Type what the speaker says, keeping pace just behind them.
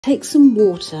Take some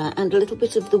water and a little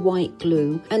bit of the white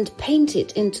glue and paint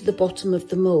it into the bottom of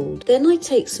the mould. Then I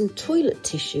take some toilet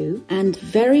tissue and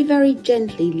very, very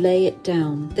gently lay it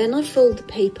down. Then I fold the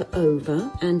paper over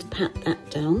and pat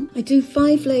that down. I do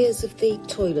 5 layers of the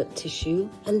toilet tissue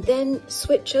and then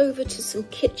switch over to some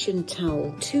kitchen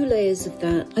towel, 2 layers of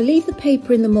that. I leave the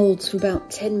paper in the moulds for about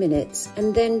 10 minutes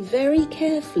and then very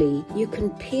carefully you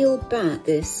can peel back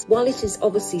this while it is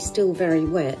obviously still very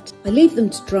wet. I leave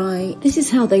them to dry. This is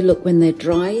how they look when they're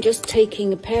dry. Just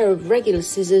taking a pair of regular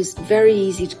scissors, very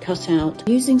easy to cut out.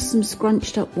 Using some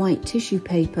scrunched up white tissue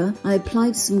paper, I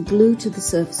applied some glue to the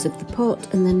surface of the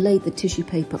pot and then laid the tissue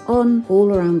paper on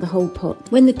all around the whole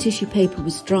pot. When the tissue paper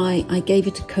was dry, I gave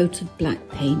it a coat of black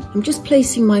paint. I'm just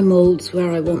placing my moulds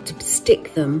where I want to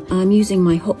stick them. I'm using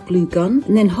my hot glue gun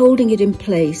and then holding it in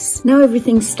place. Now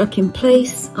everything's stuck in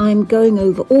place, I'm going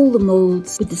over all the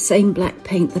moulds with the same black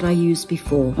paint that I used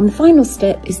before. And the final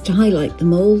step is to highlight the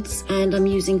moulds, and I'm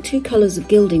using 2 colours of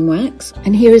gilding wax,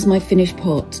 and here is my finished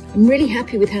pot. I'm really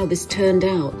happy with how this turned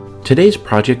out. Today's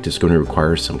project is going to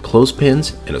require some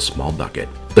clothespins and a small bucket.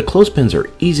 The clothespins are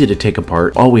easy to take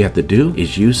apart. All we have to do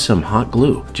is use some hot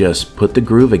glue. Just put the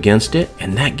groove against it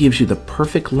and that gives you the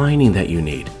perfect lining that you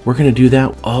need. We're going to do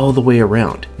that all the way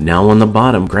around. Now on the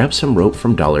bottom, grab some rope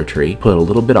from Dollar Tree, put a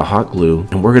little bit of hot glue,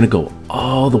 and we're going to go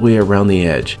all the way around the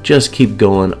edge. Just keep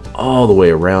going all the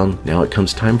way around. Now it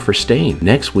comes time for staying.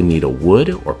 Next we need a wood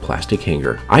or plastic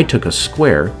hanger. I took a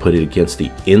square, put it against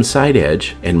the inside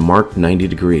edge, and marked 90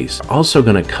 degrees. Also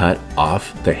going to cut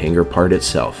off the hanger part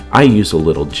itself. I use a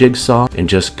little jigsaw and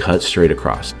just cut straight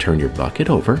across. Turn your bucket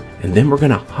over and then we're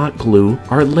going to hot glue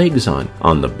our legs on.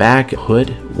 On the back, hood,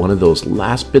 one of those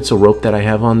last bits of rope that I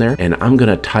have on there, and I'm going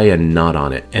to tie a knot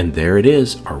on it. And there it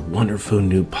is, our wonderful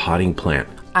new potting plant.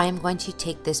 I am going to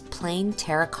take this plain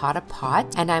terracotta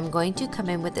pot and I'm going to come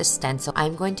in with a stencil.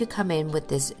 I'm going to come in with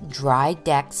this dry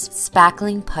Dex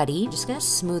spackling putty. I'm just going to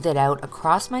smooth it out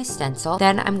across my stencil.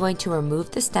 Then I'm going to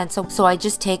remove the stencil. So I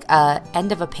just take a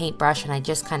end of a paintbrush and I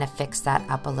just kind of fix that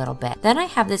up a little bit. Then I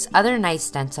have this other nice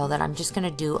stencil that I'm just going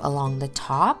to do along the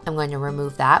top. I'm going to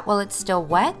remove that while it's still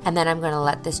wet and then I'm going to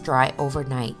let this dry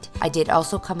overnight. I did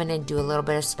also come in and do a little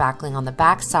bit of spackling on the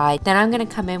back side. Then I'm going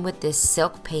to come in with this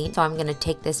silk paint. So I'm going to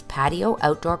take this patio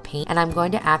outdoor paint and I'm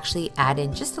going to actually add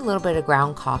in just a little bit of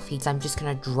ground coffee. So I'm just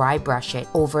going to dry brush it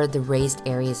over the raised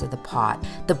areas of the pot.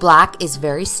 The black is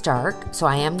very stark, so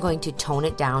I am going to tone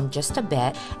it down just a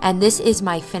bit. And this is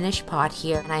my finished pot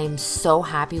here and I am so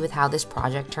happy with how this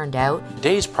project turned out.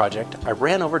 Today's project, I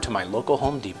ran over to my local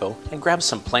Home Depot and grabbed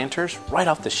some planters right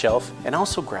off the shelf and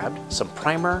also grabbed some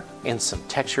primer and some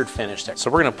textured finish. So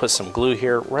we're going to put some glue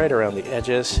here right around the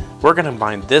edges. We're going to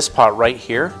bind this pot right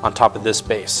here on top of this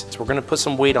base. So we're going to put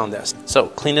some weight on this. So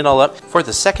clean it all up. For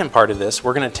the second part of this,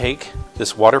 we're going to take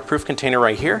this waterproof container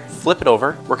right here, flip it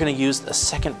over. We're going to use the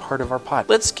second part of our pot.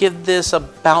 Let's give this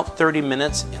about 30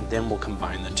 minutes and then we'll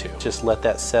combine the two. Just let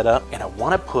that set up. And I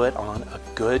want to put on a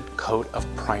good coat of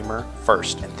primer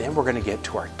first. And then we're going to get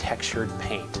to our textured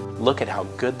paint. Look at how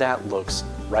good that looks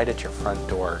right at your front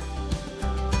door.